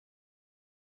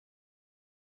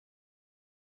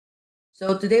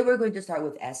So today we're going to start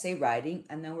with essay writing,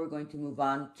 and then we're going to move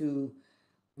on to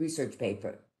research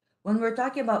paper. When we're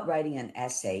talking about writing an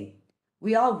essay,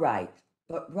 we all write,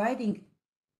 but writing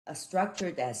a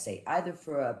structured essay, either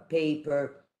for a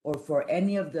paper or for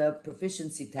any of the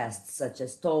proficiency tests such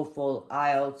as TOEFL,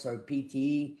 IELTS, or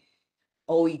PTE,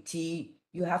 OET,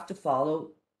 you have to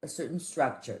follow a certain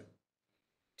structure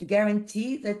to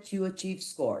guarantee that you achieve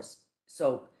scores.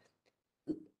 So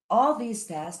all these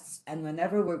tests, and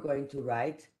whenever we're going to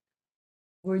write,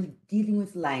 we're dealing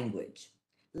with language.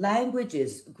 Language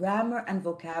is grammar and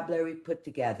vocabulary put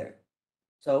together.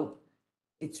 So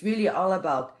it's really all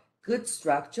about good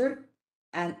structure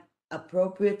and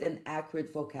appropriate and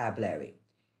accurate vocabulary.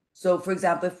 So, for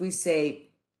example, if we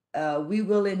say, we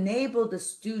will enable the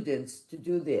students to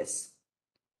do this.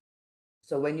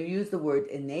 So when you use the word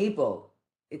enable,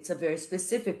 it's a very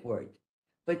specific word.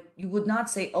 But you would not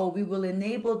say, oh, we will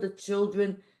enable the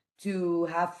children to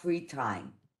have free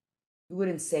time. You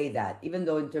wouldn't say that, even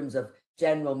though in terms of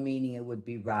general meaning it would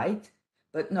be right.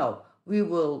 But no, we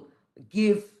will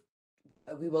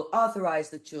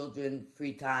authorize the children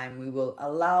free time. We will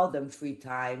allow them free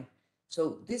time.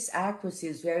 So this accuracy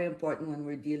is very important when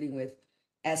we're dealing with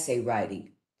essay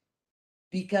writing.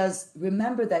 Because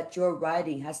remember that your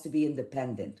writing has to be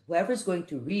independent. Whoever's going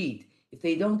to read, if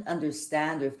they don't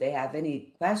understand or if they have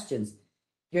any questions,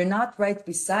 you're not right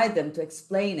beside them to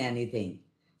explain anything.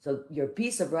 So your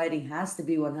piece of writing has to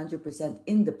be 100%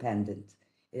 independent.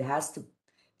 It has to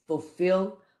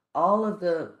fulfill all of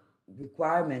the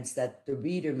requirements that the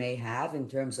reader may have in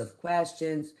terms of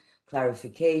questions,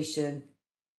 clarification.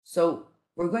 So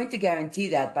we're going to guarantee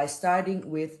that by starting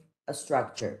with a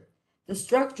structure. The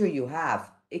structure you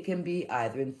have, it can be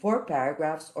either in 4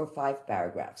 paragraphs or 5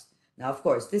 paragraphs. Now, of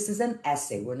course, this is an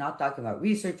essay. We're not talking about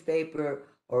research paper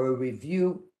or a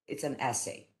review. It's an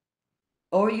essay.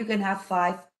 Or you can have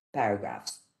 5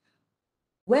 paragraphs.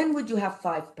 When would you have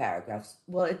 5 paragraphs?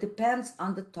 Well, it depends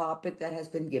on the topic that has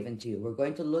been given to you. We're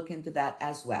going to look into that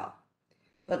as well.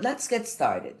 But let's get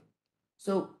started.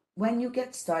 So when you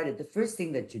get started, the first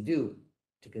thing that you do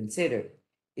to consider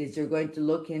is you're going to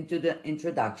look into the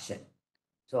introduction.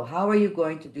 So how are you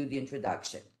going to do the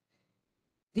introduction?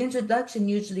 The introduction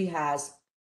usually has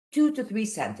 2 to 3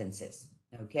 sentences.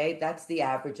 Okay, that's the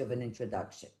average of an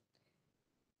introduction.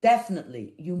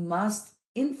 Definitely, you must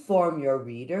inform your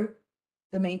reader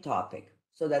the main topic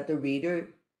so that the reader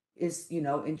is,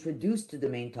 introduced to the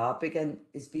main topic and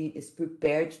is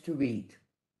prepared to read.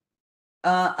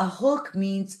 A hook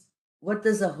means, what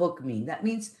does a hook mean? That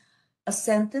means a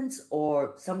sentence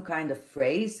or some kind of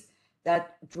phrase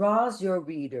that draws your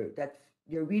reader, that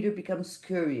your reader becomes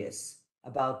curious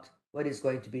about what is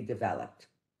going to be developed.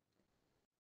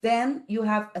 Then you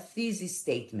have a thesis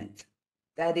statement.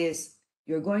 That is,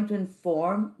 you're going to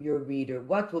inform your reader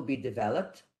what will be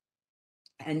developed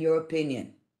and your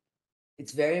opinion.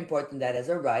 It's very important that as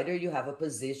a writer, you have a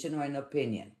position or an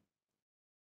opinion.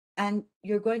 And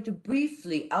you're going to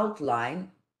briefly outline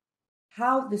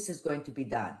how this is going to be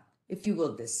done. If you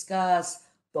will discuss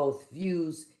both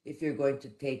views, if you're going to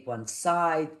take one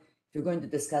side, if you're going to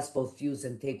discuss both views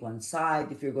and take one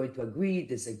side, if you're going to agree,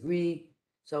 disagree.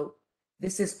 So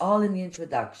this is all in the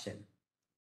introduction.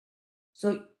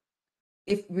 So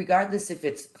regardless if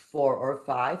it's 4 or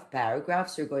 5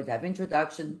 paragraphs, you're going to have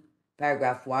introduction,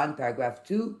 paragraph 1, paragraph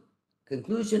 2,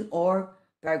 conclusion, or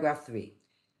paragraph 3.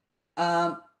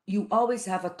 You always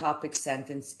have a topic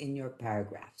sentence in your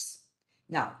paragraphs.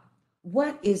 Now,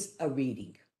 what is a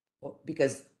reading? Well,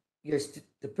 because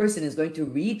the person is going to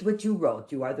read what you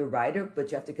wrote. You are the writer,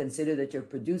 but you have to consider that you're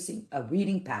producing a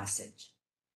reading passage.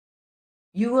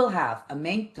 You will have a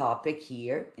main topic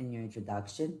here in your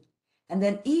introduction, and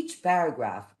then each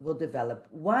paragraph will develop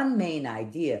one main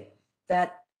idea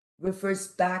that refers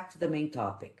back to the main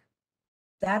topic.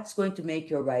 That's going to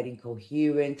make your writing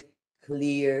coherent,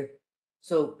 clear.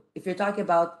 So if you're talking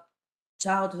about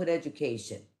childhood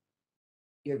education,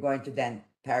 you're going to then,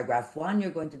 paragraph 1, you're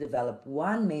going to develop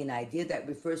one main idea that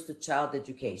refers to child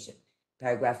education.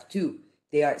 Paragraph 2,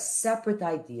 they are separate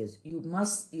ideas.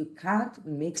 You can't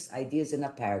mix ideas in a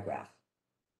paragraph.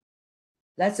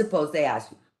 Let's suppose they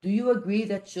ask you, do you agree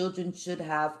that children should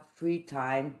have free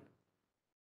time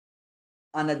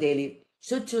on a daily?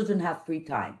 Should children have free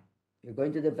time? You're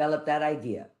going to develop that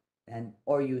idea.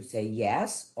 Or you say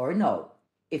yes or no.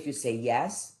 If you say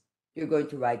yes, you're going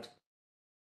to write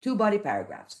 2 body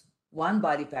paragraphs. One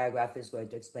body paragraph is going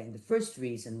to explain the first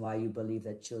reason why you believe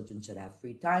that children should have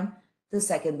free time. The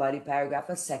second body paragraph,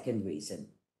 a second reason,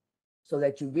 so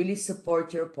that you really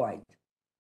support your point.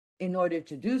 In order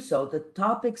to do so, the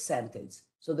topic sentence.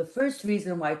 So the first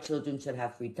reason why children should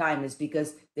have free time is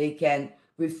because they can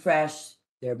refresh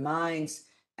their minds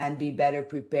and be better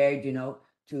prepared,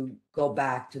 to go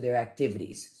back to their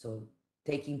activities. So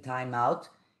taking time out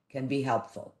can be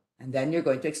helpful. And then you're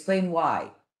going to explain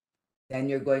why. Then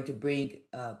you're going to bring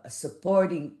a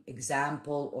supporting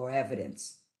example or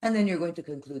evidence. And then you're going to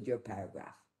conclude your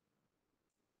paragraph.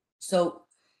 So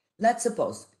let's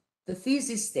suppose the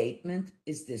thesis statement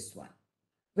is this one.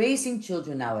 Raising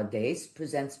children nowadays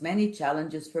presents many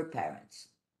challenges for parents.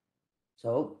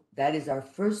 So that is our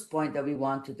first point that we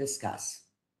want to discuss.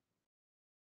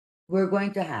 We're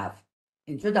going to have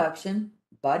introduction,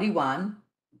 body 1,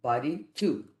 body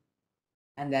 2.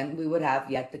 And then we would have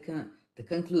yet the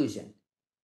conclusion.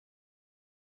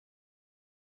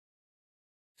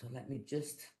 So let me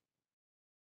just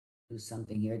do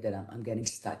something here that I'm getting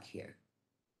stuck here.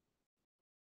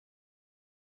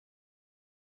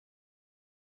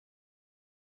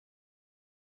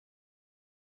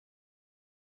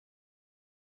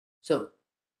 So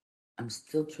I'm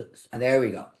still, there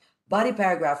we go. Body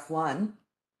paragraph 1,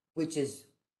 which is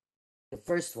the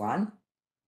first one.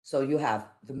 So you have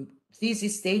the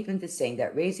thesis statement is saying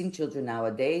that raising children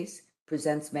nowadays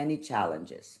presents many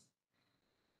challenges.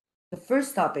 The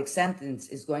first topic sentence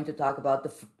is going to talk about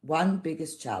the one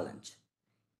biggest challenge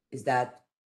is that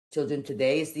children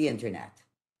today is the internet.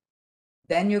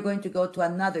 Then you're going to go to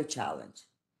another challenge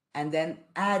and then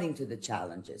adding to the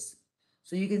challenges.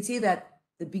 So you can see that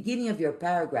the beginning of your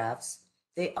paragraphs,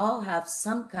 they all have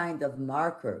some kind of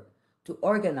marker to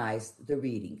organize the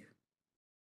reading.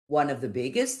 One of the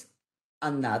biggest,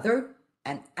 another,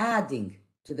 and adding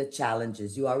to the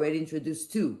challenges. You already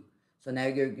introduced 2. So now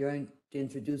you're going to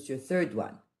introduce your third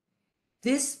one.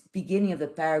 This beginning of the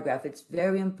paragraph, it's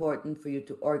very important for you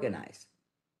to organize.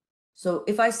 So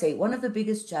if I say one of the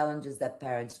biggest challenges that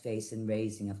parents face in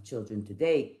raising of children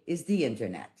today is the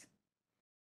internet.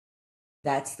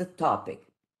 That's the topic.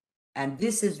 And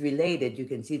this is related, you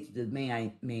can see, to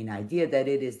the main idea that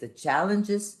it is the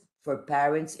challenges for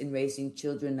parents in raising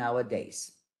children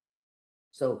nowadays.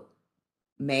 So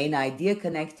main idea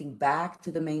connecting back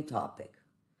to the main topic.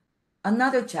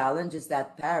 Another challenge is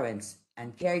that parents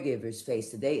and caregivers face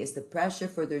today is the pressure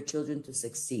for their children to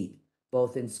succeed,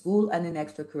 both in school and in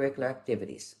extracurricular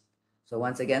activities. So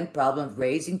once again, problem of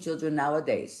raising children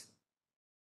nowadays.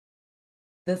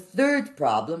 The third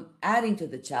problem, adding to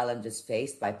the challenges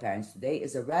faced by parents today,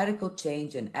 is a radical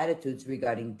change in attitudes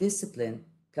regarding discipline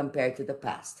compared to the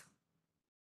past.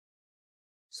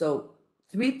 So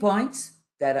 3 points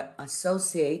that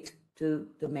associate to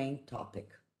the main topic.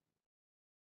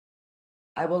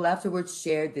 I will afterwards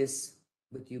share this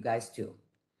with you guys too.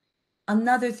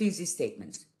 Another thesis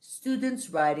statement. Students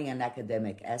writing an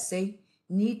academic essay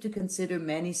need to consider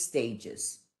many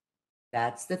stages.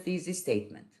 That's the thesis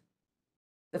statement.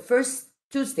 The first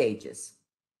 2 stages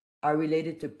are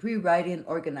related to pre-writing and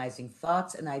organizing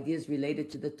thoughts and ideas related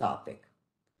to the topic.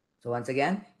 So once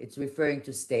again, it's referring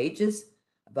to stages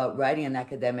about writing an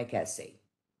academic essay.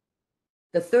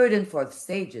 The third and fourth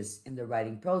stages in the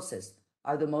writing process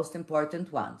are the most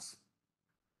important ones.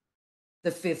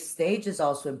 The fifth stage is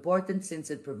also important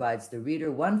since it provides the reader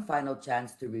one final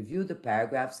chance to review the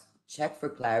paragraphs, check for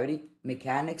clarity,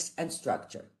 mechanics, and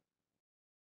structure.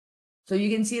 So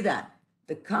you can see that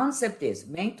the concept is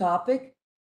main topic.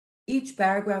 Each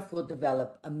paragraph will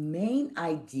develop a main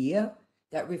idea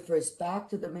that refers back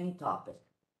to the main topic.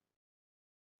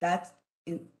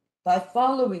 By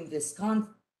following this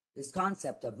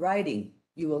concept of writing,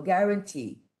 you will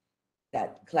guarantee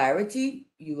that clarity,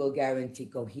 you will guarantee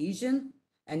cohesion,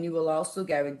 and you will also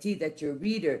guarantee that your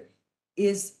reader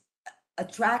is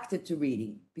attracted to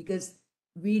reading, because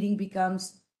reading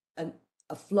becomes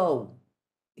a flow.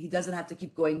 He doesn't have to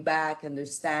keep going back,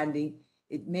 understanding.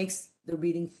 It makes the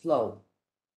reading flow.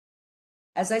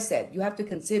 As I said, you have to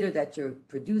consider that you're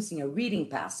producing a reading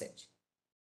passage.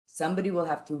 Somebody will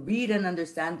have to read and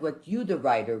understand what you, the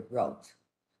writer, wrote.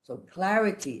 So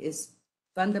clarity is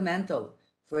fundamental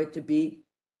for it to be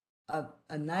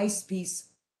a nice piece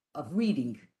of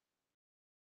reading.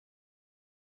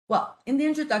 Well, in the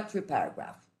introductory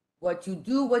paragraph, what you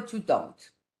do, what you don't.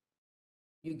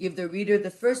 You give the reader the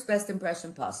first best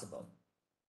impression possible.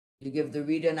 You give the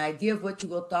reader an idea of what you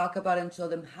will talk about and show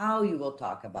them how you will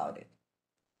talk about it.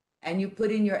 And you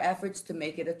put in your efforts to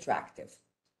make it attractive.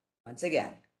 Once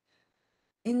again,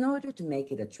 in order to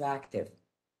make it attractive,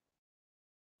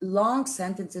 long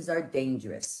sentences are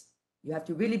dangerous. You have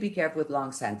to really be careful with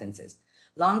long sentences.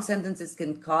 Long sentences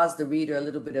can cause the reader a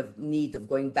little bit of need of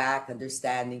going back,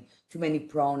 understanding, too many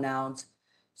pronouns.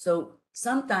 So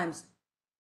sometimes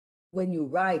when you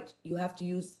write, you have to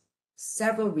use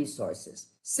several resources.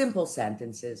 Simple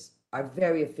sentences are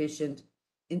very efficient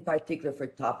in particular for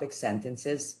topic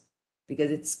sentences,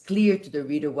 because it's clear to the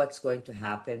reader what's going to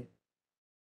happen.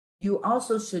 You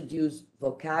also should use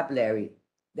vocabulary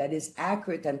that is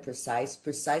accurate and precise.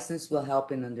 Preciseness will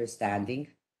help in understanding.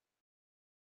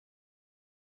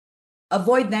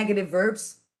 Avoid negative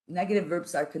verbs. Negative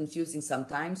verbs are confusing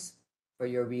sometimes for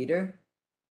your reader.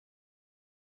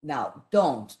 Now,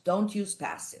 don't use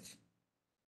passive.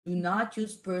 Do not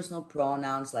use personal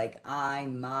pronouns like I,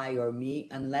 my, or me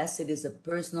unless it is a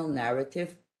personal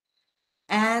narrative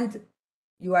and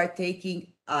you are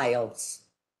taking IELTS.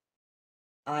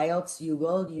 IELTS, you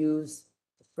will use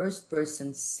the first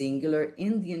person singular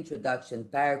in the introduction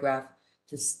paragraph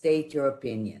to state your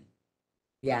opinion.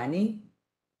 Yani?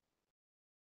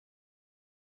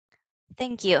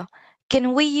 Thank you.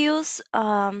 Can we use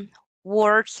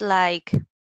words like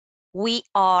we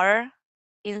are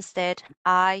instead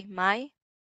I, my?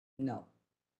 No.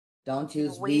 Don't No,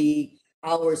 use we,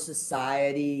 our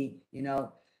society,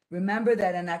 Remember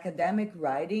that in academic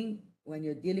writing, when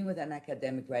you're dealing with an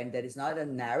academic writing that is not a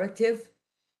narrative,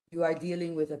 you are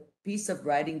dealing with a piece of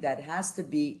writing that has to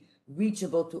be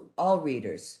reachable to all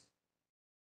readers.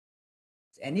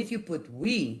 And if you put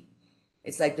we,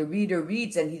 it's like the reader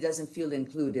reads and he doesn't feel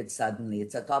included suddenly.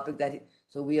 It's a topic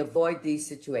so we avoid these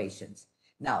situations.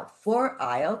 Now, for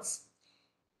IELTS,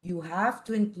 you have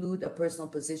to include a personal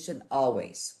position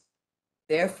always.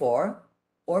 Therefore,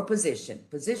 or position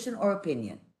or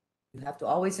opinion. You have to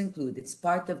always include. It's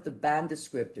part of the band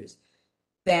descriptors.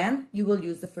 Then you will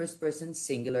use the first person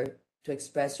singular to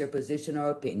express your position or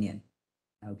opinion.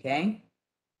 Okay?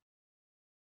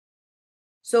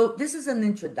 So this is an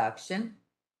introduction.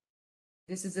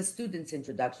 This is a student's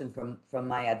introduction from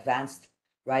my advanced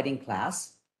writing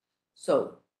class.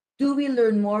 So do we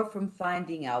learn more from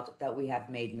finding out that we have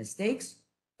made mistakes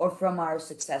or from our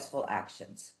successful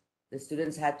actions? The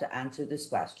students had to answer this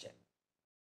question.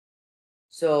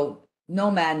 So no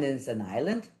man is an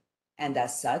island, and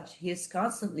as such, he is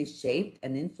constantly shaped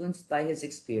and influenced by his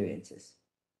experiences.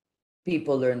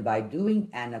 People learn by doing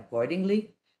and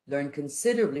accordingly learn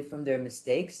considerably from their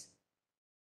mistakes,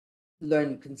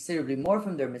 learn considerably more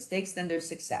from their mistakes than their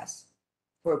success.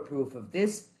 For proof of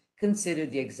this, consider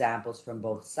the examples from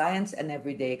both science and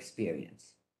everyday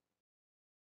experience.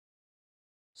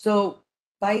 So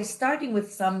by starting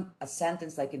with a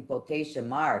sentence like in quotation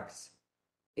marks,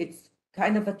 it's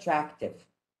kind of attractive,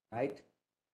 right?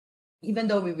 Even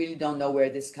though we really don't know where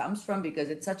this comes from because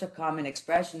it's such a common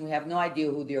expression, we have no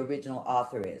idea who the original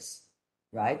author is,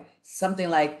 right? Something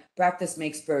like practice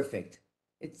makes perfect.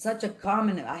 It's such a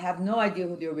common, I have no idea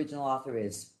who the original author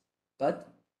is, but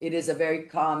it is a very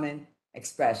common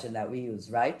expression that we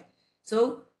use, right?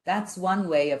 So that's one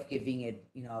way of giving it,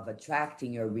 of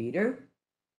attracting your reader.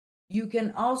 You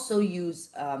can also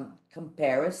use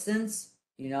comparisons,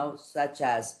 such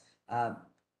as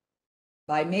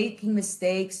by making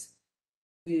mistakes,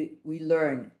 we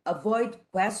learn. Avoid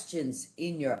questions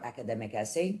in your academic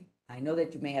essay. I know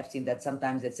that you may have seen that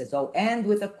sometimes it says, oh, end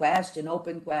with a question,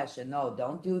 open question. No,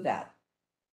 don't do that.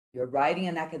 You're writing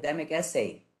an academic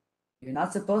essay. You're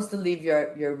not supposed to leave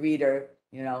your reader,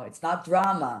 it's not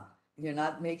drama. You're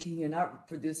not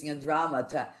producing a drama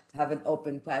to have an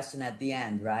open question at the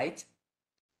end, right?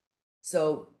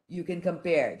 So you can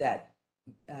compare that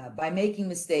by making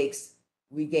mistakes,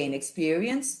 we gain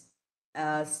experience.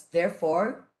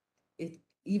 Therefore,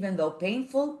 even though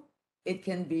painful, it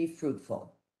can be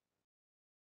fruitful.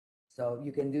 So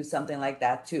you can do something like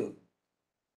that too.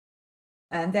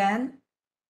 And then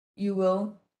you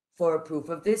will, for proof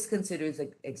of this, consider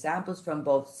examples from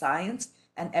both science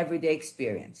and everyday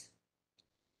experience.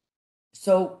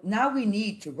 So now we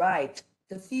need to write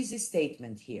the thesis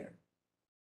statement here.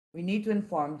 We need to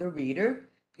inform the reader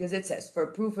because it says, for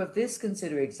proof of this,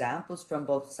 consider examples from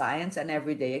both science and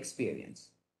everyday experience.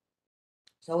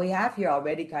 So we have here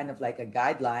already kind of like a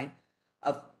guideline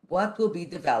of what will be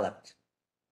developed.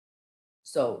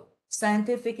 So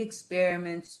scientific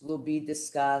experiments will be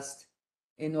discussed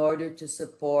in order to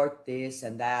support this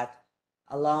and that,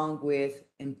 along with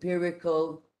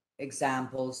empirical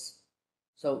examples.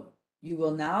 So you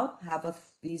will now have a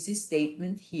thesis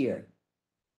statement here.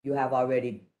 You have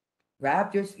already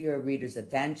grabbed your reader's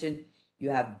attention.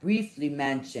 You have briefly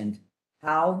mentioned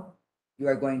how you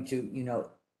are going to,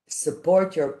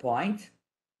 support your point.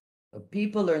 So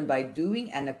people learn by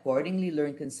doing and accordingly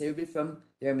learn considerably from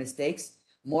their mistakes,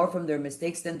 more from their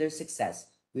mistakes than their success.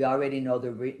 We already know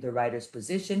the writer's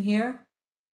position here.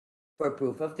 For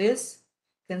proof of this,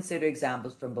 consider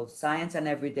examples from both science and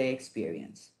everyday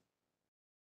experience.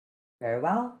 Very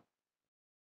well.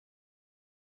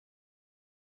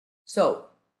 So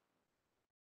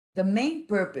The main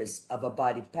purpose of a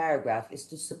body paragraph is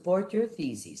to support your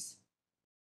thesis.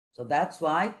 So that's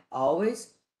why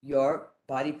always your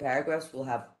body paragraphs will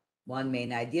have one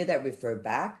main idea that refer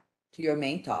back to your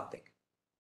main topic.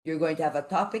 You're going to have a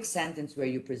topic sentence where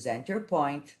you present your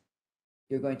point.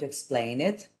 You're going to explain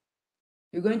it.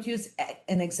 You're going to use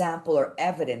an example or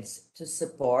evidence to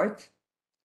support.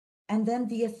 And then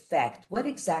the effect. What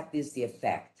exactly is the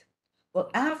effect? Well,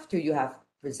 after you have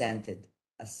presented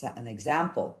an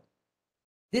example,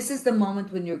 this is the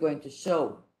moment when you're going to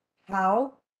show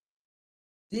how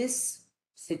this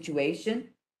situation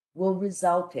will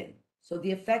result in. So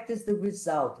the effect is the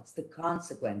result, it's the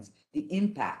consequence, the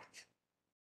impact.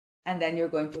 And then you're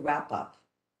going to wrap up.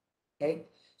 Okay.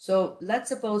 So let's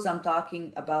suppose I'm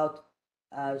talking about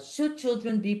should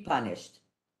children be punished?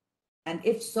 And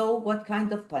if so, what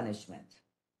kind of punishment?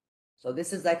 So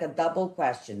this is like a double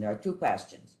question. There are two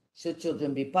questions. Should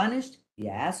children be punished?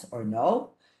 Yes or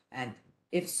no? And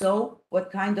if so,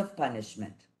 what kind of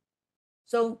punishment?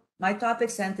 So my topic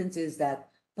sentence is that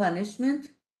punishment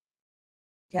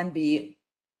can be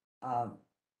a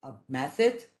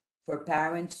method for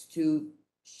parents to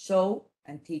show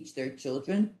and teach their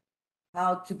children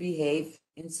how to behave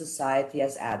in society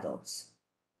as adults,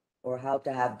 or how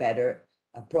to have better,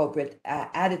 appropriate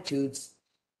attitudes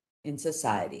in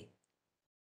society.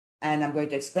 And I'm going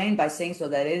to explain by saying so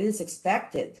that it is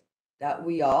expected that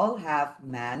we all have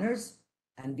manners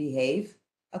and behave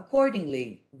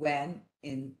accordingly when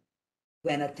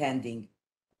attending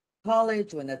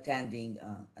college, when attending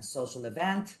a social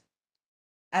event.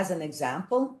 As an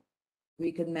example,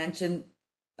 we could mention,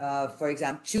 for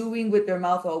example, chewing with their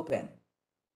mouth open.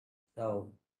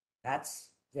 So that's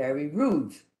very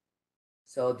rude.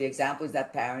 So the example is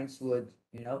that parents would,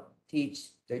 teach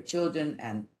their children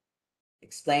and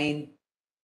explain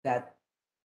that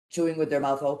chewing with their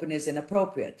mouth open is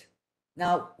inappropriate.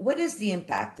 Now, what is the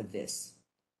impact of this?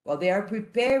 Well, they are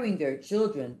preparing their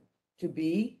children to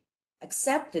be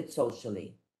accepted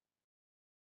socially.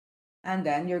 And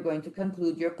then you're going to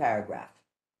conclude your paragraph.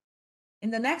 In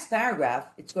the next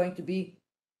paragraph, it's going to be,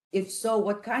 if so,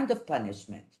 what kind of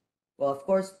punishment? Well, of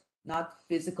course, not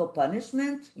physical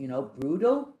punishment,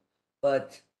 brutal,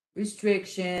 but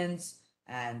restrictions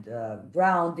and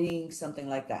grounding, something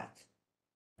like that.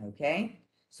 Okay?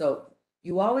 So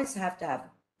you always have to have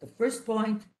the first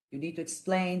point, you need to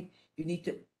explain, you need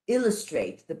to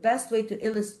illustrate. The best way to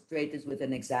illustrate is with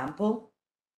an example.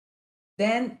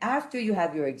 Then, after you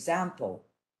have your example,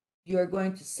 you are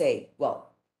going to say,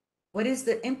 well, what is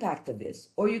the impact of this?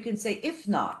 Or you can say, if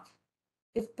not,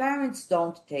 if parents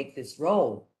don't take this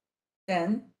role,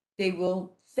 then they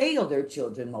will fail their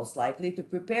children, most likely, to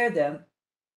prepare them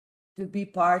to be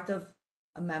part of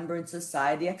a member in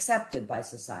society, accepted by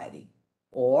society.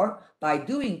 Or by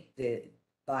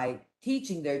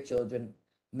teaching their children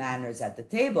manners at the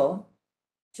table,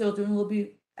 children will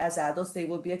be, as adults, they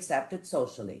will be accepted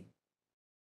socially.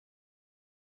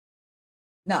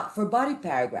 Now, for body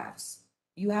paragraphs,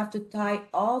 you have to tie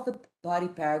all the body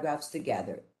paragraphs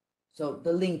together. So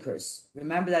the linkers.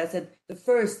 Remember that I said the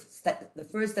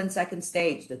first and second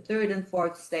stage, the third and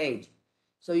fourth stage.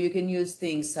 So you can use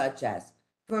things such as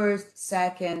first,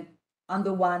 second, on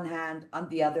the one hand, on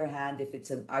the other hand, if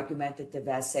it's an argumentative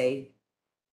essay.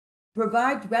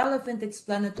 Provide relevant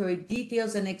explanatory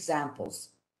details and examples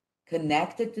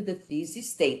connected to the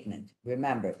thesis statement.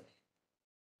 Remember,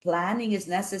 planning is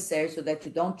necessary so that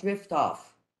you don't drift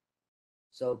off.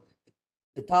 So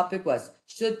the topic was,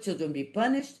 should children be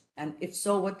punished? And if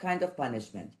so, what kind of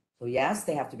punishment? So yes,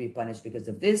 they have to be punished because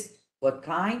of this. What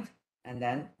kind? And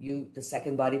then the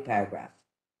second body paragraph.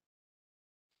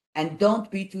 And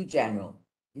don't be too general.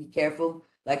 Be careful.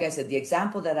 Like I said, the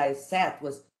example that I set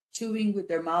was chewing with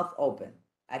their mouth open.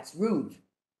 That's rude.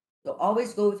 So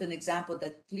always go with an example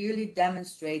that clearly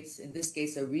demonstrates, in this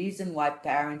case, a reason why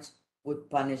parents would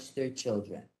punish their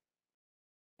children.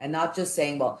 And not just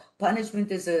saying, well,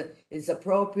 punishment is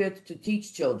appropriate to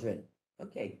teach children.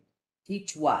 Okay,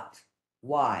 teach what?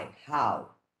 Why? How?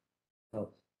 So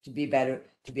to be better,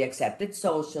 to be accepted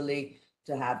socially,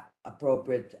 to have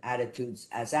appropriate attitudes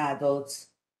as adults.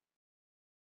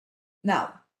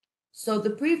 Now, so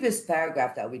the previous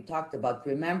paragraph that we talked about,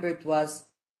 remember, it was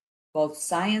both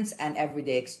science and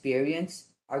everyday experience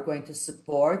are going to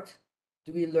support.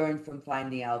 Do we learn from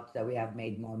finding out that we have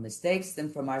made more mistakes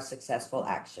than from our successful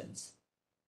actions?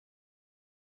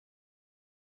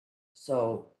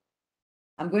 So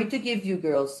I'm going to give you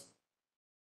girls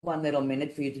 1 little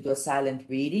minute for you to do a silent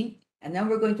reading, and then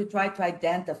we're going to try to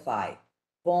identify,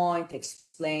 point,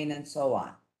 explain, and so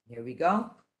on. Here we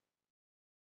go.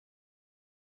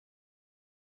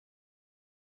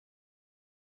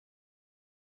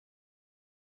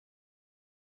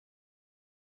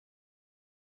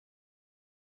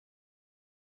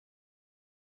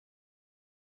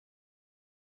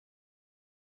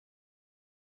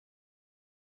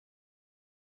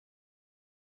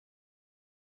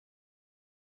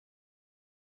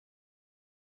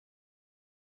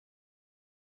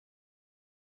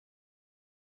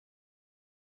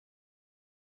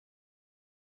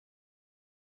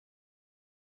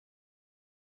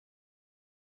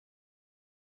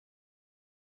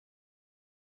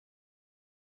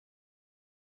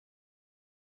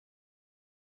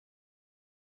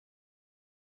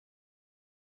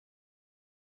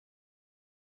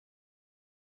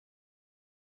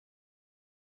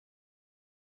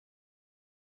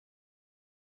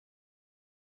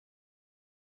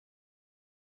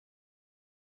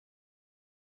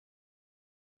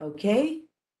 Okay?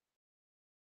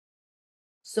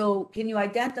 So can you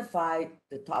identify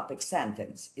the topic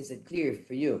sentence? Is it clear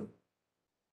for you?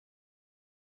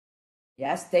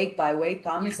 Yes, take by way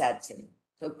Thomas Yeah. Edison.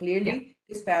 So clearly,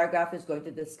 this paragraph is going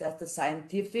to discuss the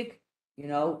scientific,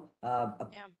 Yeah.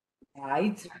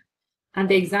 applied And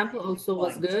the or example scientific also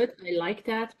was point. good. I like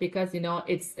that because,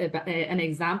 it's an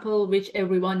example which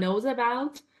everyone knows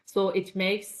about. So it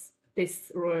makes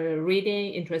this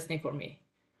reading interesting for me.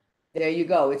 There you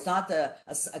go. It's not a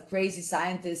crazy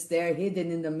scientist there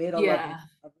hidden in the middle Yeah.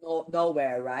 of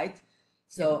nowhere, right? Yeah.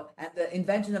 So, and the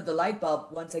invention of the light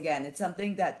bulb, once again, it's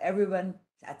something that everyone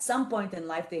at some point in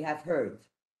life they have heard,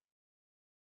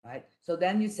 right? So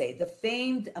then you say the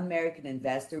famed American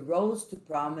investor rose to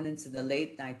prominence in the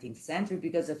late 19th century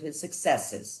because of his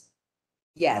successes.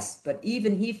 Yes, but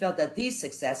even he felt that these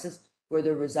successes were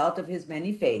the result of his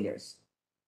many failures.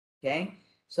 Okay,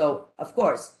 so of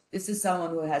course, this is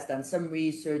someone who has done some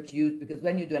research, because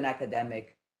when you do an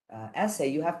academic essay,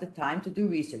 you have the time to do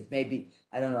research. Maybe,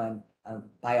 I don't know, a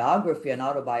biography, an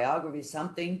autobiography,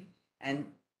 something. And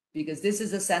because this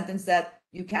is a sentence that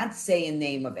you can't say in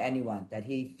name of anyone, that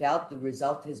he felt the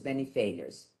result of his many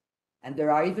failures. And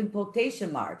there are even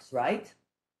quotation marks, right? So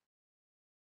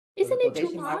the Isn't it too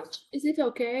quotation marks. much? Is it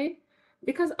okay?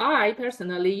 Because I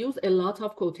personally use a lot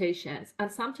of quotations,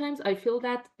 and sometimes I feel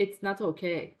that it's not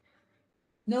okay.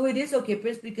 No, it is okay,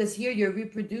 Prince, because here you're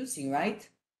reproducing, right?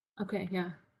 Okay,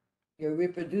 yeah. You're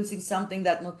reproducing something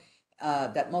that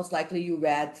most likely you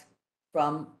read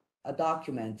from a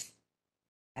document,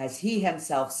 as he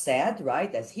himself said,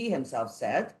 right? As he himself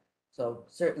said. So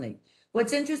certainly,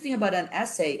 what's interesting about an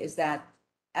essay is that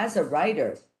as a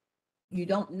writer, you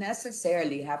don't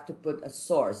necessarily have to put a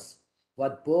source,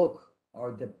 what book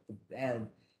or and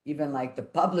even like the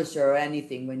publisher or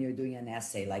anything when you're doing an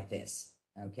essay like this.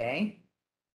 Okay,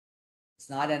 it's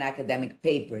not an academic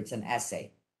paper; it's an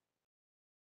essay.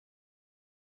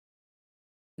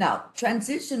 Now,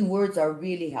 transition words are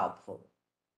really helpful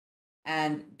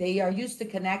and they are used to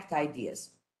connect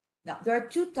ideas. Now, there are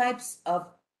two types of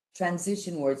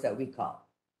transition words that we call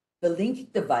the linking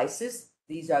devices.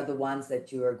 These are the ones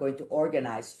that you are going to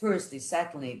organize firstly,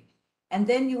 secondly, and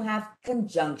then you have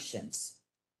conjunctions.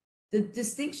 The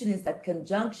distinction is that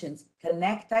conjunctions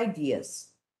connect ideas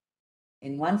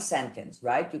in one sentence,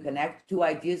 right? You connect two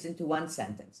ideas into one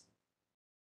sentence.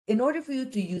 In order for you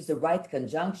to use the right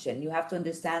conjunction, you have to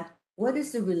understand what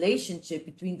is the relationship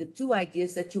between the two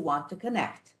ideas that you want to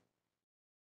connect.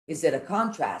 Is it a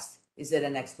contrast? Is it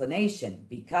an explanation?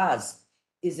 Because?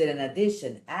 Is it an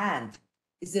addition? And?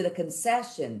 Is it a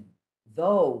concession?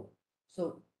 Though?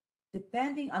 So,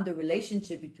 depending on the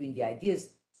relationship between the ideas,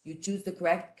 you choose the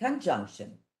correct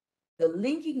conjunction. The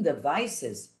linking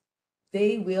devices,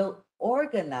 they will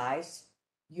organize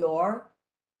your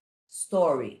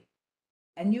story.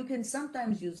 And you can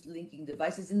sometimes use linking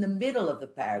devices in the middle of the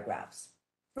paragraphs.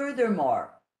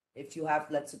 Furthermore, if you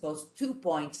have, let's suppose, 2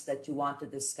 points that you want to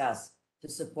discuss to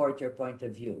support your point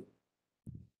of view.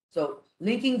 So,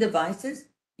 linking devices,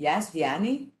 yes,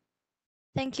 Vianney?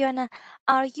 Thank you, Anna.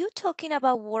 Are you talking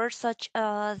about words such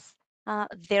as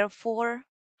therefore,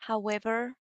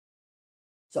 however?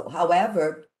 So,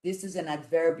 however, this is an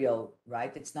adverbial,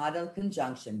 right? It's not a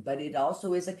conjunction, but it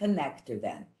also is a connector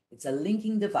then. It's a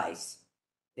linking device.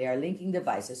 They are linking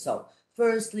devices. So,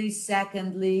 firstly,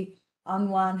 secondly, on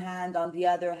one hand, on the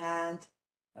other hand.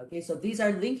 Okay, so these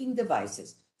are linking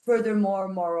devices. Furthermore,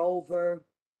 moreover,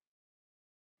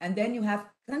 and then you have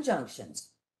conjunctions.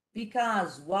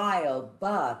 Because, while,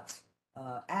 but,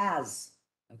 as.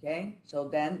 Okay, so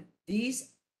then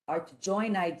these are to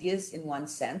join ideas in one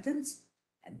sentence.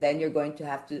 And then you're going to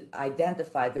have to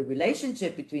identify the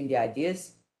relationship between the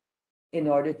ideas in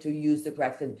order to use the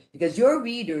correct thing. Because your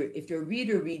reader, if your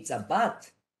reader reads a but,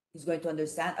 he's going to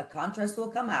understand a contrast will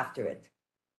come after it.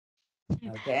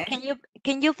 Can Okay.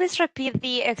 you please repeat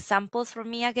the examples for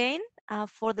me again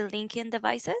for the linking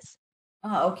devices,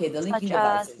 Okay. The linking such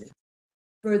devices. as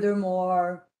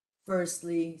Furthermore,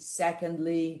 firstly,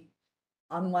 secondly,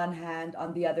 on one hand,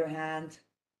 on the other hand,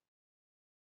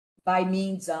 by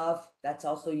means of, that's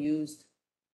also used.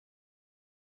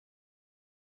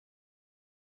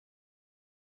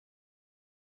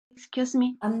 Excuse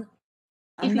me. A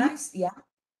If you nice, yeah.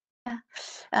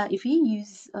 if you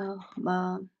use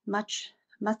much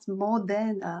more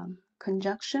than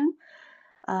conjunction,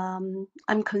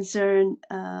 I'm concerned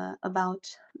about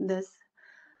this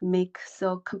make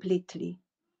so completely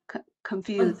Oh,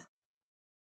 confused.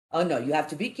 oh no, you have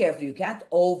to be careful. You can't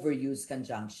overuse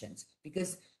conjunctions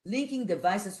because linking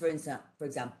devices, for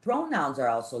example, pronouns are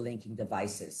also linking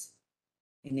devices.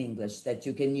 in English that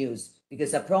you can use,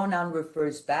 because a pronoun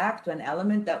refers back to an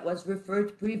element that was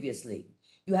referred previously.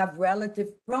 You have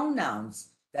relative pronouns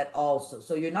that also,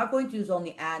 so you're not going to use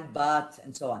only and, but,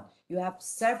 and so on. You have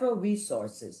several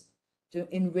resources to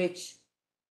enrich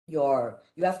you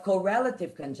have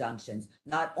correlative conjunctions,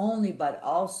 not only, but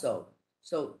also.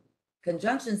 So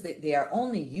conjunctions, they are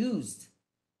only used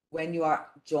when you are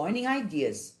joining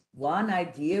ideas, one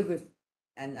idea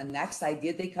and a next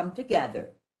idea, they come together.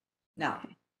 Now,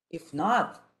 if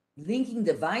not, linking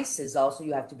devices also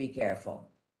you have to be careful,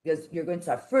 because you're going to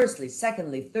start firstly,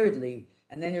 secondly, thirdly,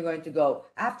 and then you're going to go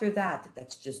after that.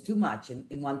 That's just too much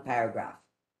in one paragraph,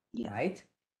 Yeah. right?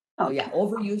 Okay. So yeah,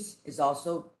 overuse is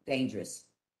also dangerous.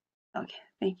 Okay.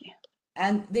 Thank you.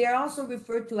 And they are also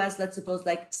referred to as, let's suppose,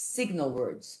 like signal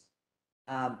words.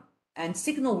 And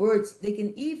signal words, they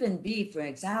can even be, for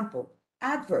example,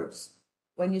 adverbs.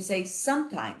 When you say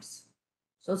sometimes.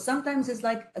 So sometimes is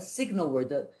like a signal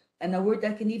word, and a word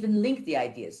that can even link the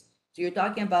ideas. So you're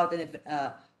talking about an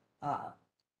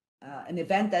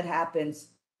event that happens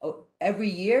every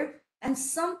year, and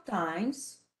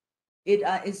sometimes it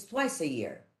is twice a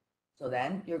year. So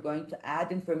then you're going to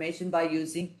add information by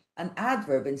using an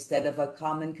adverb instead of a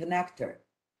common connector.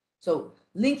 So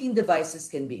linking devices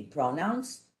can be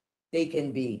pronouns, they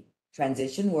can be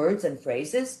transition words and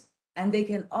phrases, and they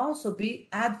can also be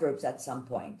adverbs at some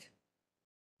point.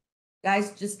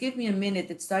 Guys, just give me a minute.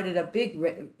 It started a big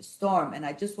storm, and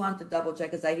I just want to double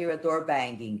check as I hear a door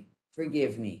banging.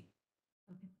 Forgive me.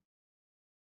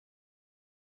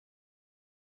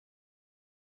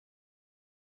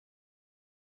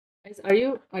 Guys,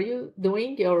 are you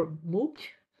doing your MOOC?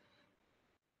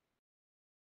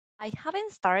 I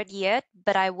haven't started yet,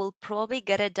 but I will probably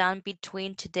get it done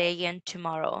between today and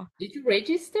tomorrow. Did you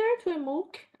register to a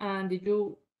MOOC and did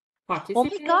you Oh my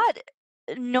participate? God.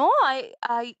 No,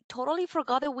 I totally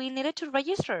forgot that we needed to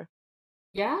register.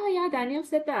 Yeah, Daniel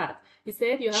said that. He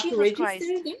said you have to Jesus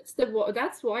register. Christ.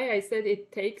 That's why I said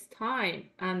it takes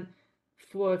time. And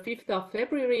for 5th of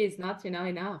February is not,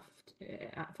 enough.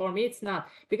 For me, it's not.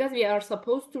 Because we are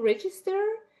supposed to register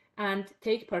and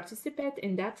participate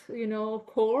in that,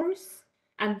 course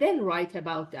and then write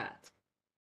about that.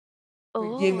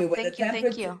 Forgive Oh, me, when the thank you, thank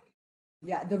temperature, you.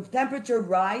 yeah, the temperature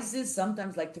rises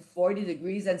sometimes like to 40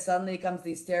 degrees, and suddenly comes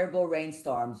these terrible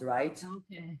rainstorms, right?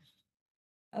 Okay.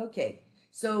 Okay,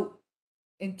 so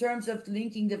in terms of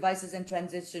linking devices and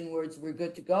transition words, we're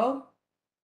good to go.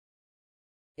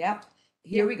 Yep,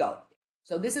 here we go.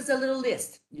 So this is a little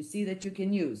list you see that you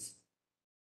can use.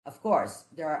 Of course,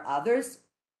 there are others.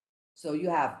 So you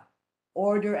have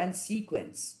order and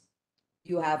sequence.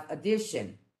 You have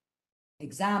addition,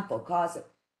 example, cause.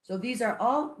 So these are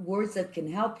all words that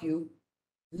can help you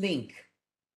link.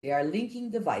 They are linking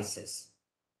devices.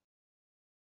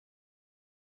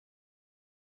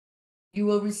 You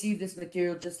will receive this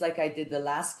material just like I did the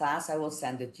last class. I will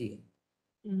send it to you.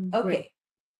 Okay. Great.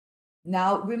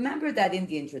 Now, remember that in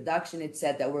the introduction, it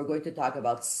said that we're going to talk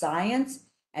about science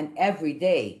and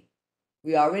everyday.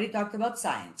 We already talked about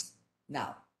science.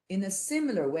 Now, in a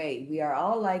similar way, we are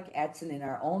all like Edson in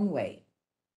our own way.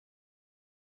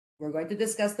 We're going to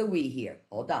discuss the we here.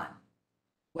 Hold on.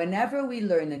 Whenever we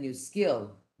learn a new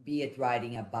skill, be it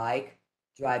riding a bike,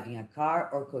 driving a car,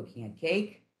 or cooking a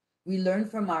cake, we learn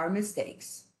from our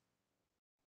mistakes.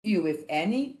 Few, if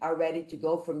any, are ready to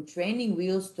go from training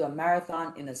wheels to a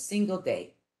marathon in a single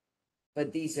day.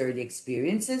 But these early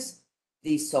experiences,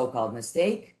 these so-called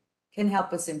mistakes, can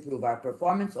help us improve our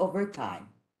performance over time.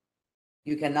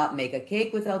 You cannot make a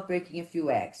cake without breaking a few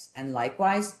eggs, and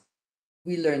likewise,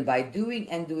 we learn by doing,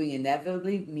 and doing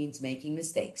inevitably means making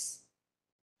mistakes.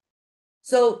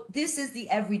 So this is the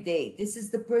everyday, this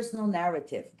is the personal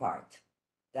narrative part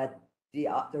that the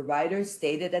writer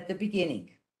stated at the beginning.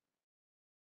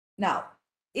 Now,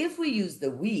 if we use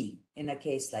the we in a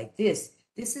case like this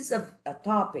is a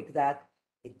topic that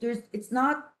it's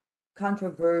not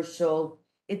controversial.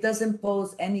 It doesn't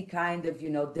pose any kind of,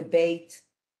 debate.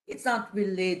 It's not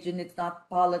religion. It's not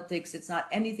politics. It's not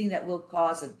anything that will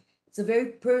cause it. It's a very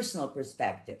personal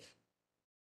perspective.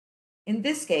 In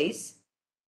this case,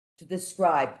 to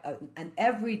describe an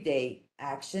everyday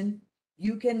action,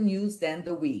 you can use then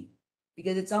the we,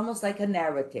 because it's almost like a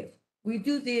narrative. We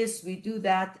do this, we do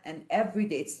that, and every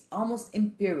day it's almost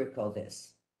empirical,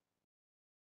 this.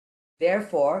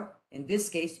 Therefore, in this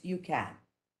case, you can.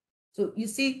 So you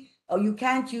see, oh, you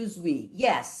can't use we.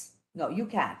 Yes, no, you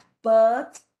can't.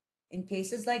 But in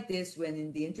cases like this, when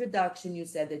in the introduction you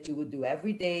said that you would do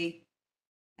every day,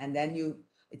 and then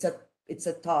it's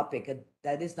a topic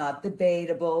that is not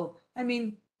debatable. I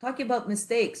mean, talking about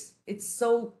mistakes, it's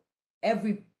so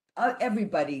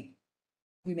everybody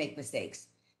we make mistakes.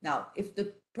 Now, if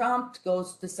the prompt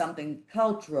goes to something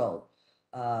cultural,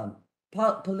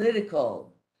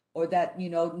 political, or that, you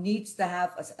know, needs to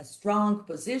have a strong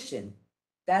position,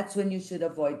 that's when you should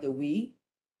avoid the we.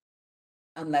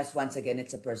 Unless, once again,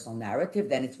 it's a personal narrative,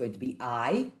 then it's going to be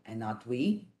I and not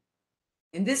we.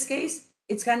 In this case,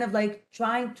 it's kind of like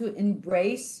trying to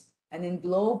embrace and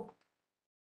englobe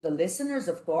the listeners,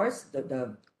 of course,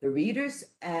 the readers,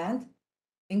 and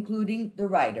including the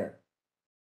writer.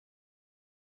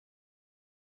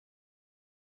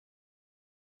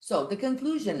 So the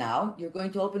conclusion now, you're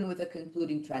going to open with a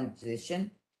concluding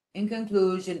transition. In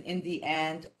conclusion, in the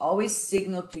end, always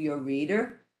signal to your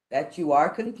reader that you are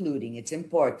concluding. It's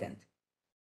important.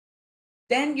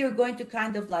 Then you're going to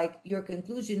kind of like, your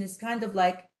conclusion is kind of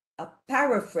like a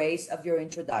paraphrase of your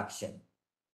introduction.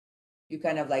 You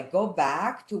kind of like go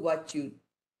back to what you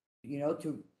know,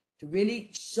 to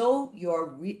really show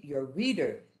your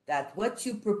reader that what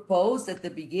you proposed at the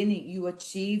beginning, you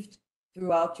achieved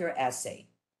throughout your essay.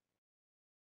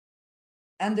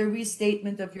 And the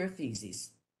restatement of your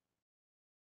thesis.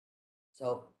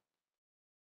 So,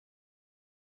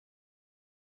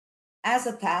 as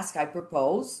a task, I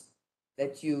propose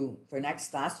that you, for next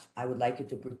class, I would like you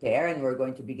to prepare, and we're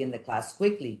going to begin the class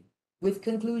quickly with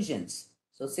conclusions.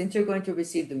 So since you're going to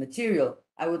receive the material,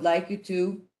 I would like you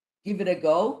to give it a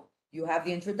go. You have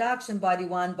the introduction, body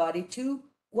 1, body 2.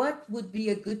 What would be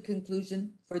a good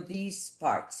conclusion for these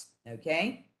parts,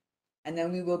 okay? And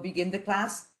then we will begin the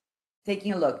class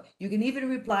taking a look. You can even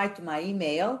reply to my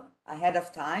email ahead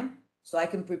of time so I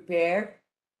can prepare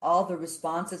all the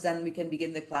responses and we can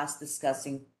begin the class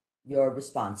discussing your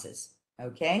responses,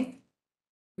 okay?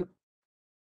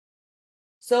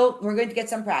 So we're going to get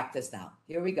some practice now.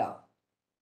 Here we go.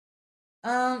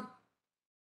 I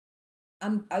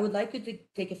would like you to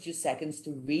take a few seconds to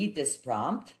read this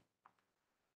prompt.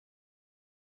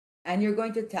 And you're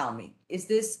going to tell me, is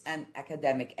this an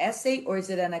academic essay or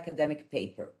is it an academic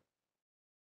paper?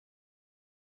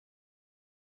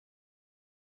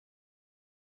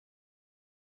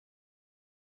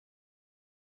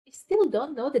 I still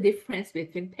don't know the difference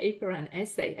between paper and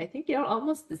essay. I think they are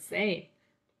almost the same.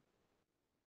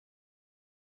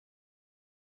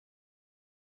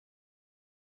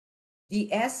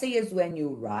 The essay is when you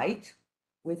write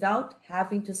without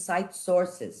having to cite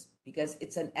sources because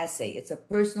it's an essay. It's a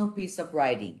personal piece of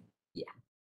writing. Yeah.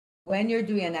 When you're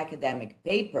doing an academic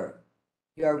paper,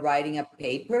 you're writing a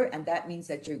paper, and that means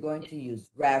that you're going to use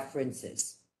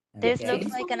references. This Okay?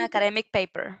 looks like an academic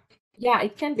paper. Yeah,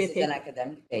 it can be a This is an paper.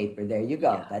 academic paper. There you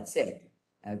go. Yeah. That's it.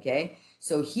 Okay?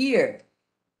 So here,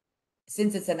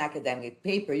 since it's an academic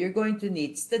paper, you're going to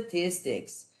need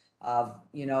statistics of,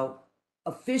 you know,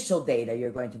 official data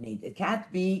you're going to need. It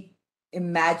can't be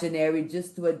imaginary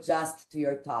just to adjust to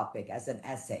your topic as an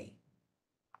essay.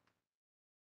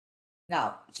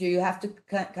 Now, so you have to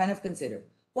kind of consider,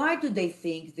 why do they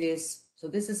think this? So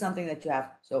this is something that you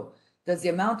have. So does the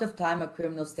amount of time a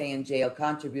criminal stay in jail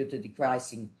contribute to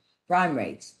decreasing crime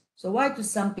rates? So why do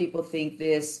some people think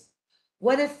this?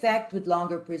 What effect would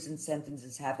longer prison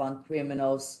sentences have on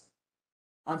criminals,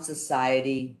 on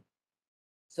society?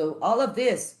 So all of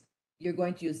this, you're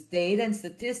going to use data and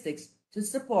statistics to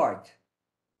support.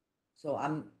 So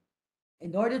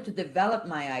in order to develop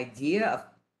my idea of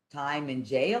time in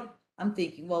jail, I'm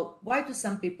thinking, well, why do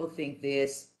some people think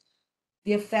this?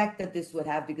 The effect that this would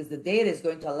have, because the data is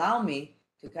going to allow me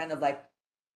to kind of like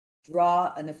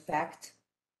draw an effect.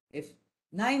 If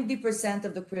 90%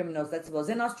 of the criminals, that was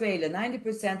in Australia,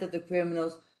 90% of the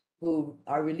criminals who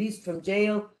are released from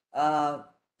jail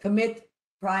commit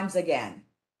crimes again.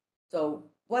 So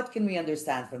what can we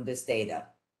understand from this data?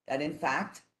 That in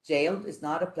fact, jail is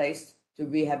not a place to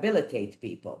rehabilitate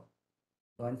people.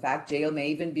 So in fact, jail may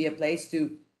even be a place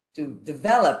to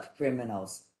develop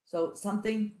criminals. So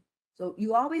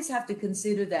you always have to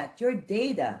consider that your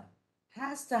data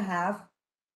has to have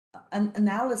an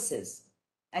analysis,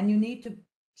 and you need to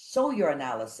show your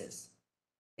analysis.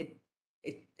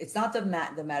 It's not the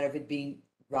matter of it being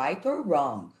right or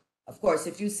wrong. Of course,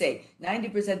 if you say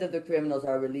 90% of the criminals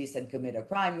are released and commit a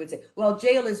crime, you would say, well,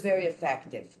 jail is very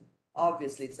effective.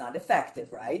 Obviously, it's not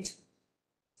effective, right?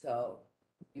 So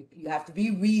you have to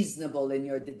be reasonable in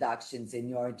your deductions, in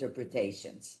your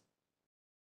interpretations.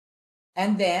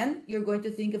 And then you're going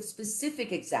to think of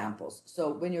specific examples.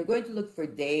 So when you're going to look for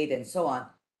data and so on,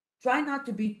 try not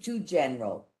to be too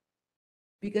general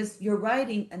because you're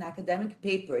writing an academic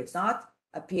paper. It's not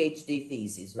a PhD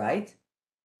thesis, right?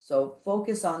 So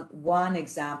focus on one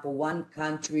example, one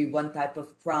country, one type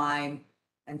of crime,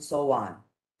 and so on.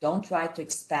 Don't try to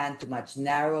expand too much,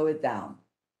 narrow it down.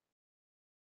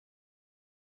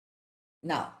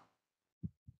 Now,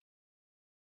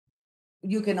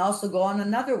 You can also go on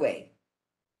another way.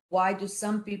 Why do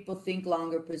some people think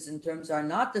longer prison terms are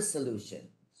not the solution?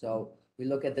 So we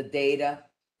look at the data.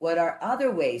 What are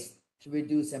other ways to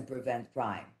reduce and prevent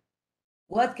crime?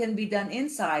 What can be done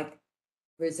inside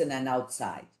prison and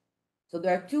outside? So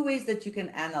there are two ways that you can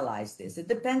analyze this. It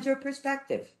depends your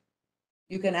perspective.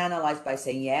 You can analyze by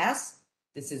saying, yes,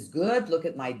 this is good, look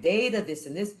at my data, this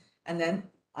and this. And then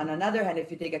on another hand,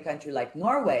 if you take a country like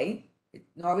Norway,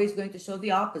 Norway is going to show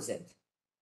the opposite.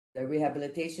 The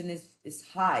rehabilitation is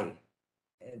high.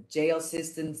 Jail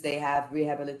systems, they have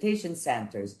rehabilitation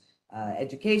centers,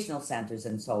 educational centers,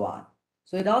 and so on.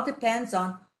 So it all depends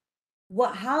on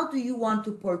how do you want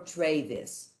to portray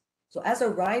this? So as a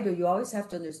writer, you always have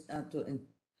to understand to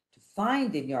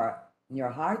find in your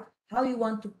heart how you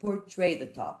want to portray the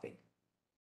topic.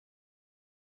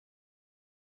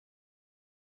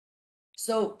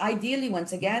 So ideally,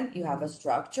 once again, you have a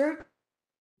structure.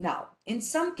 Now, in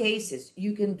some cases,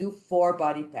 you can do 4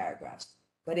 body paragraphs,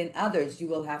 but in others, you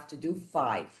will have to do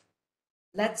 5.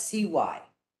 Let's see why.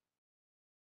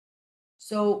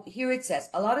 So here it says,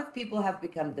 a lot of people have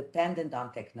become dependent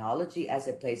on technology as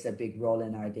it plays a big role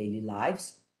in our daily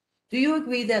lives. Do you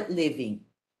agree that living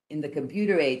in the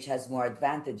computer age has more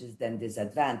advantages than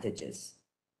disadvantages?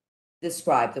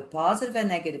 Describe the positive and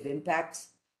negative impacts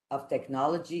of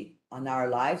technology on our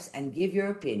lives and give your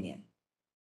opinion.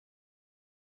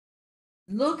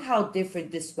 Look how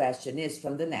different this question is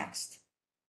from the next.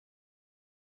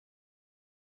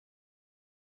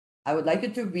 I would like you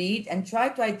to read and try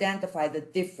to identify the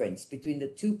difference between the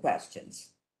two questions.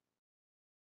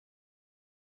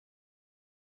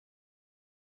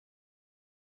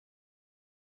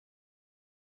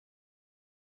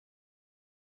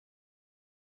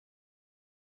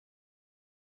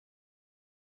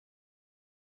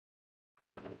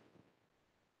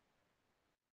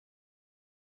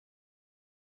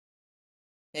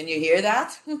 Can you hear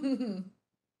that?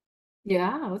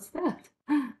 Yeah, what's that?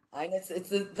 It's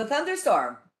the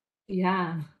thunderstorm.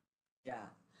 Yeah. Yeah.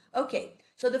 Okay.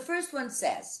 So the first one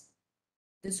says,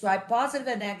 describe positive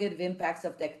and negative impacts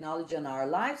of technology on our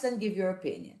lives and give your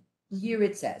opinion. Here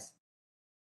it says,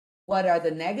 what are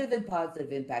the negative and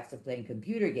positive impacts of playing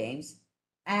computer games?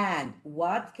 And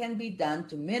what can be done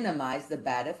to minimize the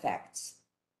bad effects?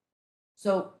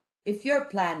 So if you're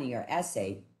planning your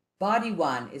essay, body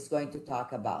 1 is going to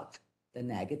talk about the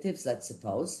negatives, let's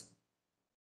suppose.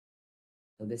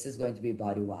 So this is going to be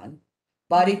body 1.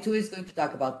 Body 2 is going to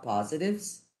talk about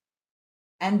positives.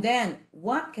 And then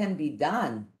what can be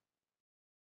done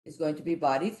is going to be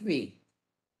body 3.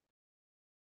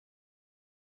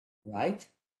 Right?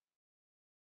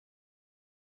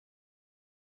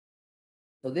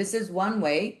 So this is one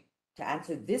way to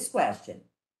answer this question.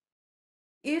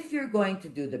 If you're going to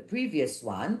do the previous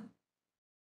one,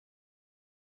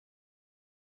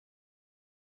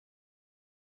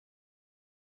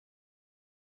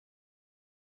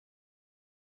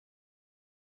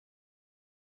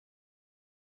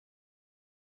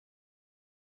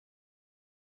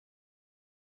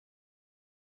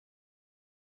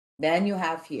 then you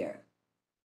have here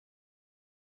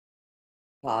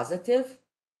positive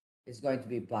is going to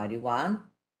be body 1,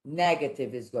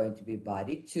 negative is going to be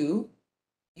body 2.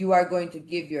 You are going to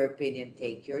give your opinion,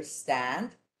 take your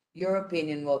stand. Your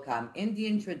opinion will come in the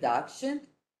introduction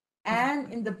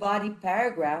and in the body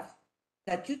paragraph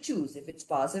that you choose, if it's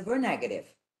positive or negative.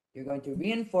 You're going to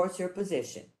reinforce your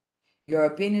position. Your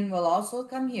opinion will also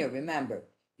come here. Remember,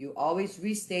 you always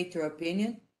restate your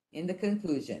opinion in the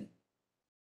conclusion.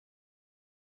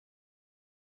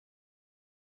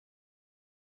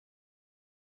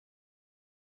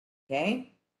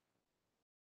 Okay?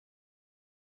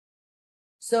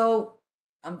 So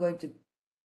I'm going to,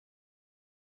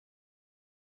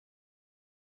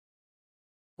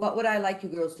 what would I like you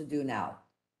girls to do now?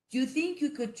 Do you think you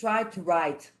could try to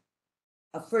write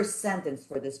a first sentence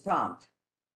for this prompt?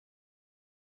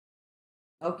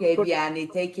 Okay, Vianney,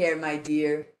 take care, my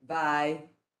dear. Bye.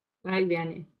 Bye,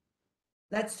 Vianney.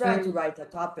 Let's try to write a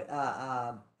topic,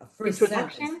 a first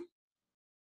sentence. Introduction?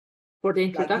 For the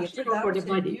Like the introduction or for the introduction.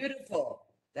 body? Beautiful.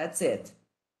 That's it.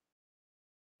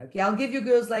 Okay, I'll give you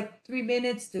girls like 3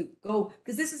 minutes to go,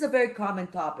 because this is a very common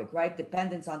topic, right?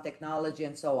 Dependence on technology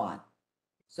and so on.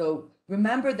 So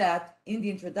remember that in the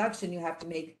introduction, you have to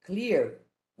make clear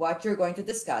what you're going to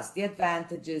discuss, the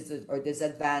advantages or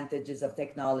disadvantages of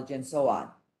technology and so on.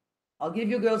 I'll give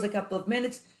you girls a couple of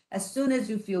minutes. As soon as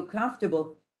you feel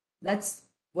comfortable,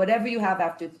 whatever you have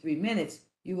after 3 minutes,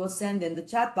 you will send in the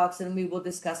chat box and we will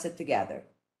discuss it together.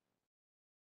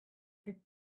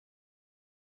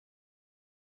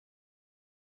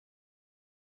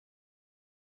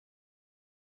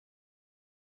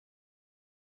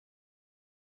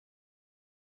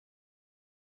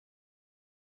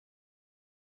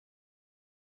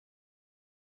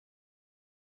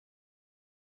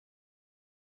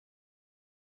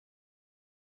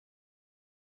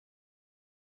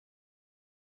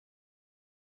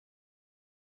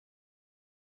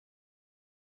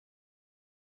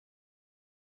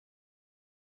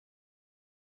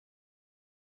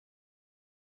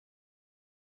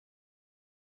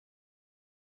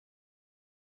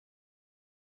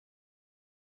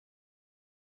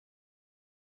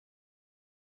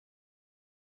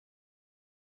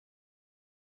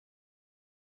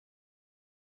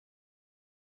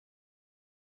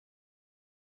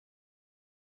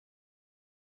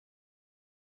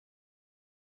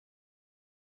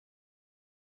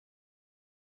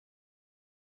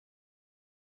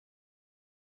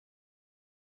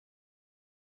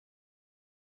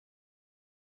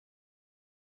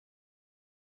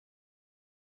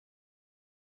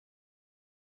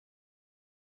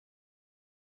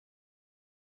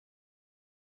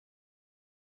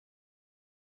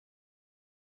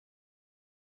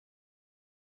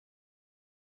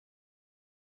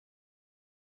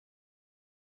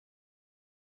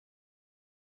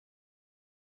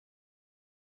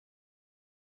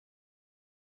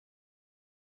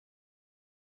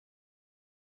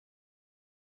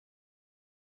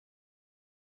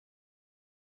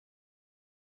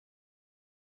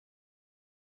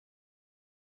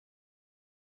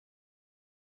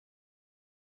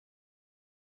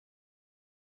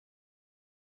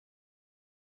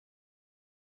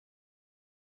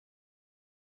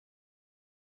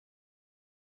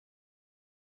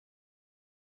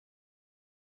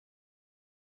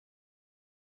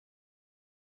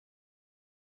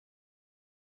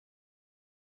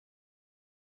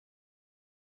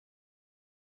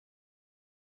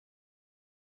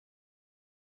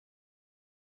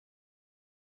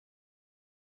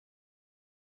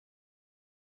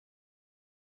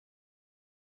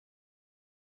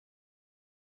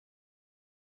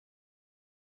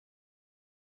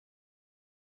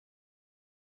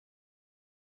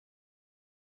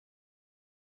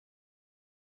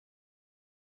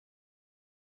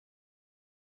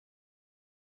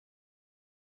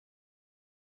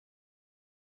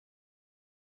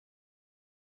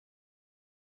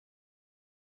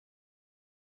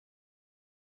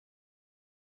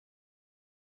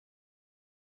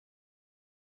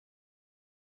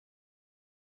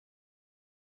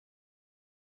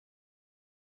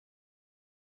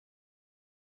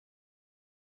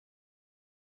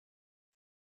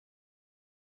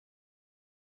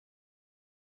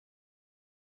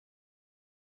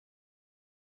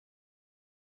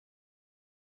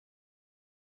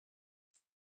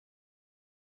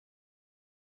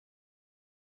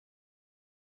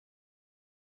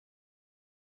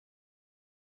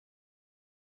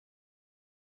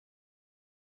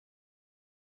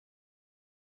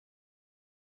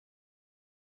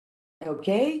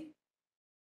 Okay?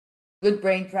 Good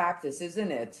brain practice,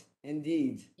 isn't it?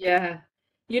 Indeed. Yeah.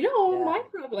 You know, Yeah. my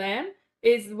problem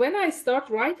is when I start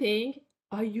writing,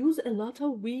 I use a lot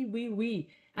of we.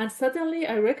 And suddenly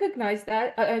I recognize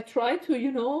that I try to,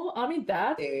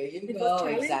 that There you it was go.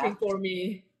 challenging Exactly. for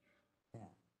me. Yeah.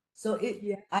 So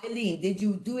Yeah. Eileen, did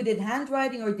you do it in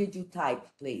handwriting or did you type,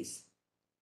 please?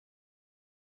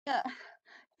 Yeah,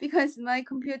 because my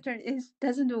computer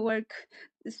doesn't work.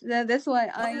 That's why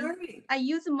Don't worry. I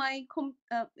use my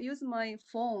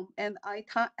phone and I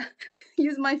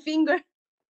use my finger.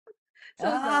 So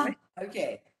sorry.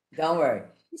 Okay. Don't worry.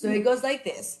 So it goes like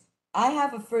this. I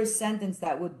have a first sentence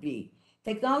that would be,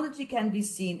 technology can be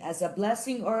seen as a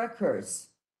blessing or a curse.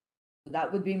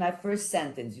 That would be my first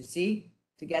sentence, you see,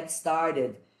 to get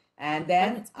started. And But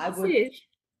then it's I would, passive.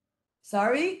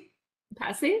 sorry?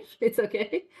 Passive? It's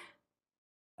okay.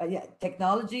 Yeah,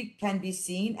 technology can be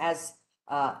seen as,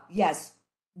 yes,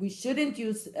 we shouldn't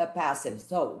use passive.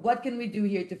 So what can we do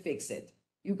here to fix it?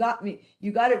 You got me.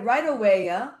 You got it right away,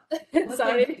 huh? What can we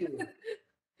Sorry. do?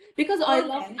 Because I For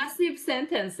love many, passive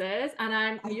sentences and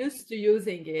I'm I, used to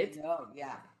using I it. know,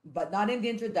 yeah, but not in the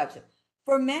introduction.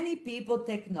 For many people,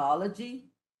 technology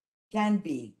can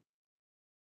be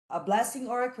a blessing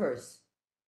or a curse,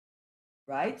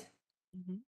 right?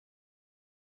 Mhm.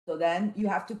 So then you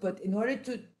have to put, in order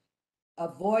to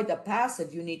avoid a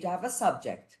passive, you need to have a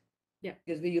subject. Yeah,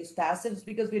 Because we use passives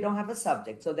because we don't have a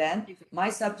subject. So then exactly. my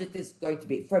subject is going to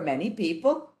be, for many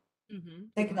people, Mm-hmm.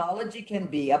 technology can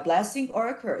be a blessing or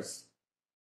a curse.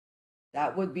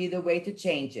 That would be the way to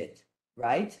change it,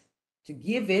 right? To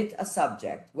give it a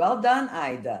subject. Well done,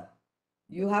 Ida.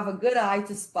 You have a good eye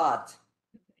to spot.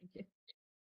 Thank you.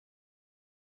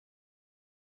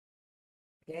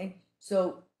 Okay.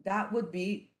 So that would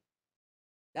be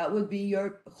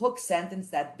your hook sentence,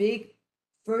 that big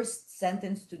first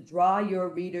sentence to draw your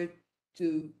reader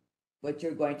to what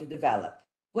you're going to develop.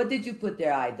 What did you put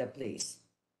there, Ida, please?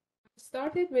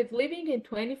 Started with living in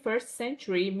 21st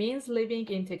century means living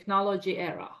in technology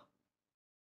era.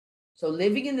 So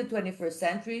living in the 21st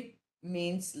century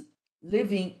means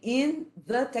living in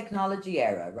the technology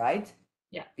era, right?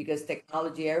 Yeah, Because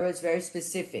technology era is very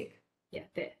specific. yeah,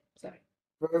 there. Sorry.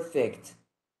 Perfect.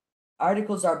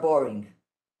 Articles are boring.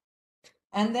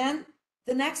 And then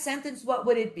the next sentence, what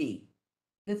would it be?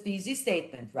 The thesis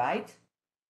statement, right?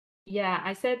 Yeah,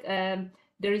 I said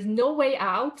there is no way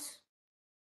out.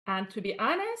 And to be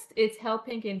honest, it's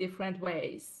helping in different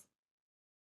ways.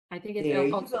 I think it's There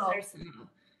you also go. personal.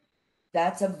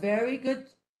 That's a very good.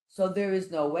 So there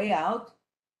is no way out.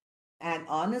 And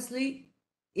honestly,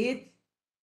 it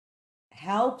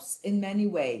helps in many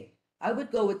ways. I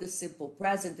would go with the simple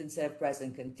present instead of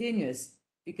present continuous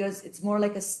because it's more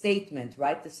like a statement,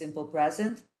 right? The simple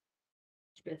present.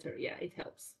 Better. Yeah, it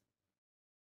helps.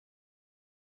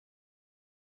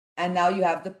 And now you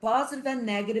have the positive and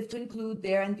negative to include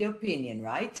there and the opinion,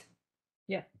 right?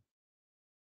 Yeah.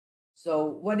 So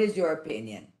what is your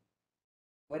opinion?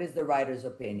 What is the writer's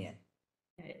opinion?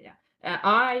 Yeah.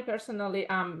 I personally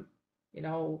you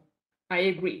know, I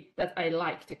agree that I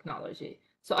like technology.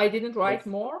 So I didn't write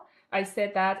more. I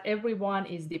said that everyone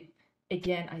is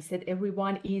again, I said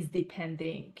everyone is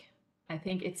depending. I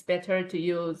think it's better to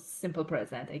use simple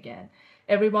present again.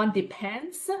 Everyone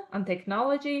depends on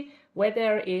technology,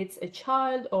 whether it's a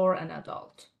child or an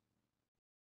adult.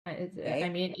 I Okay.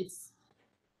 mean,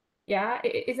 yeah,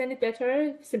 isn't it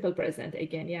better? Simple present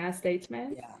again, yeah,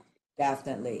 statement. Yeah,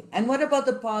 definitely. And what about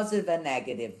the positive and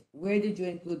negative? Where did you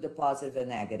include the positive and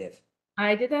negative?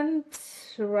 I didn't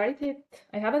write it.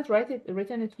 I haven't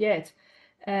written it yet.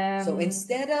 So Um,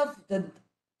 instead of the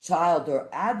child or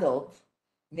adult,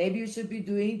 maybe you should be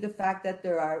doing the fact that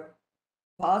there are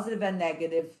positive and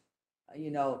negative,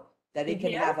 you know, that in it can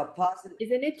here, have a positive,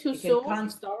 isn't it too it can soon to con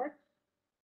start?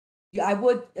 I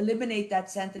would eliminate that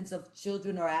sentence of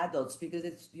children or adults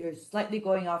because you're slightly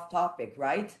going off topic,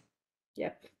 right?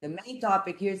 Yep. The main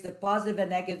topic here is the positive and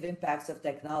negative impacts of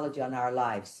technology on our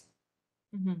lives,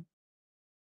 Hmm.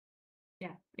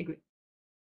 Yeah, agree.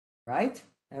 right?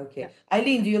 Yeah. Okay.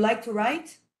 Eileen, do you like to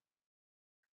write?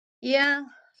 Yeah,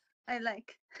 I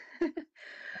like.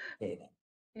 Okay, then.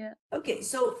 Yeah. Okay,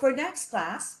 so for next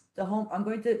class, I'm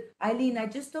going to, Eileen, I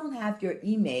just don't have your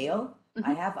email.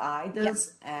 I Mhm. have Yeah.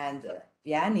 Ida's and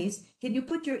Yanni's. Can you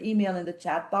put your email in the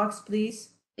chat box,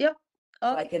 please? Yep. So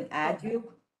I Okay. can add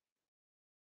you?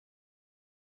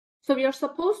 So we are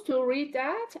supposed to read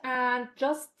that and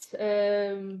just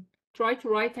try to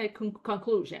write a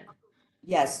conclusion.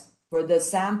 Yes, for the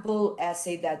sample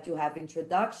essay that you have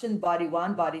introduction, body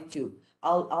one, body two.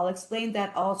 I'll explain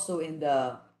that also in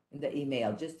the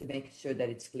email just to make sure that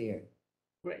it's clear.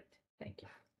 Great. Thank you.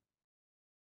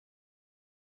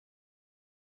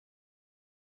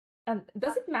 And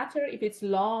does it matter if it's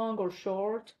long or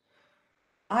short?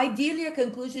 Ideally, a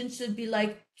conclusion should be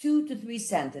like 2 to 3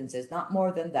 sentences, not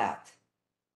more than that.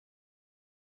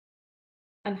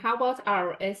 And how about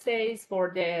our essays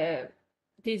for the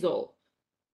TESOL?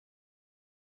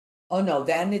 Oh no,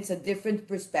 then it's a different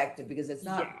perspective because it's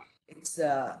not, Yeah, it's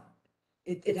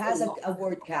it it's a has lot. a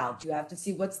word count. You have to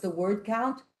see what's the word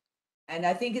count. And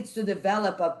I think it's to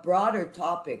develop a broader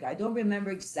topic. I don't remember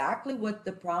exactly what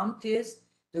the prompt is.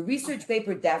 The research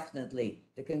paper, definitely.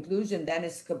 The conclusion then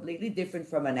is completely different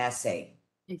from an essay.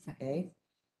 Exactly. Okay.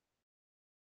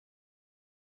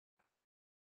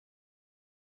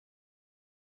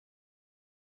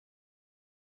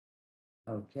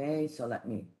 Okay, so let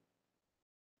me.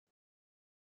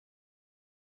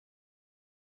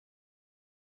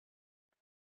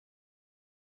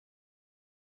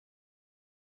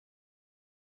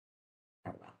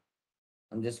 Oh, well.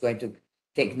 I'm just going to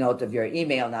take note of your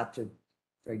email, not to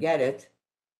forget it,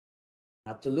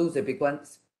 not to lose it.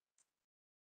 Because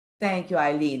thank you,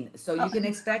 Eileen. So you can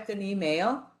expect an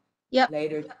email Yep.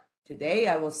 later today.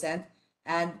 I will send,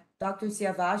 and Dr.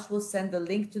 Siavash will send the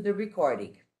link to the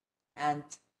recording. And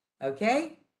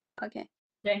okay, Okay.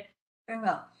 Okay. very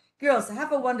well. Girls,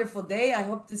 have a wonderful day. I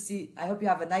hope you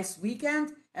have a nice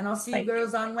weekend, and I'll see you Thank you.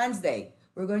 girls on Wednesday.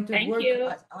 We're going to Thank work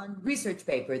you. on research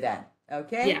paper then.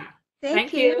 Okay? Yeah.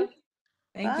 Thank Thank you. you.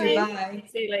 Thank you. Bye. Bye.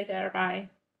 See you later. Bye.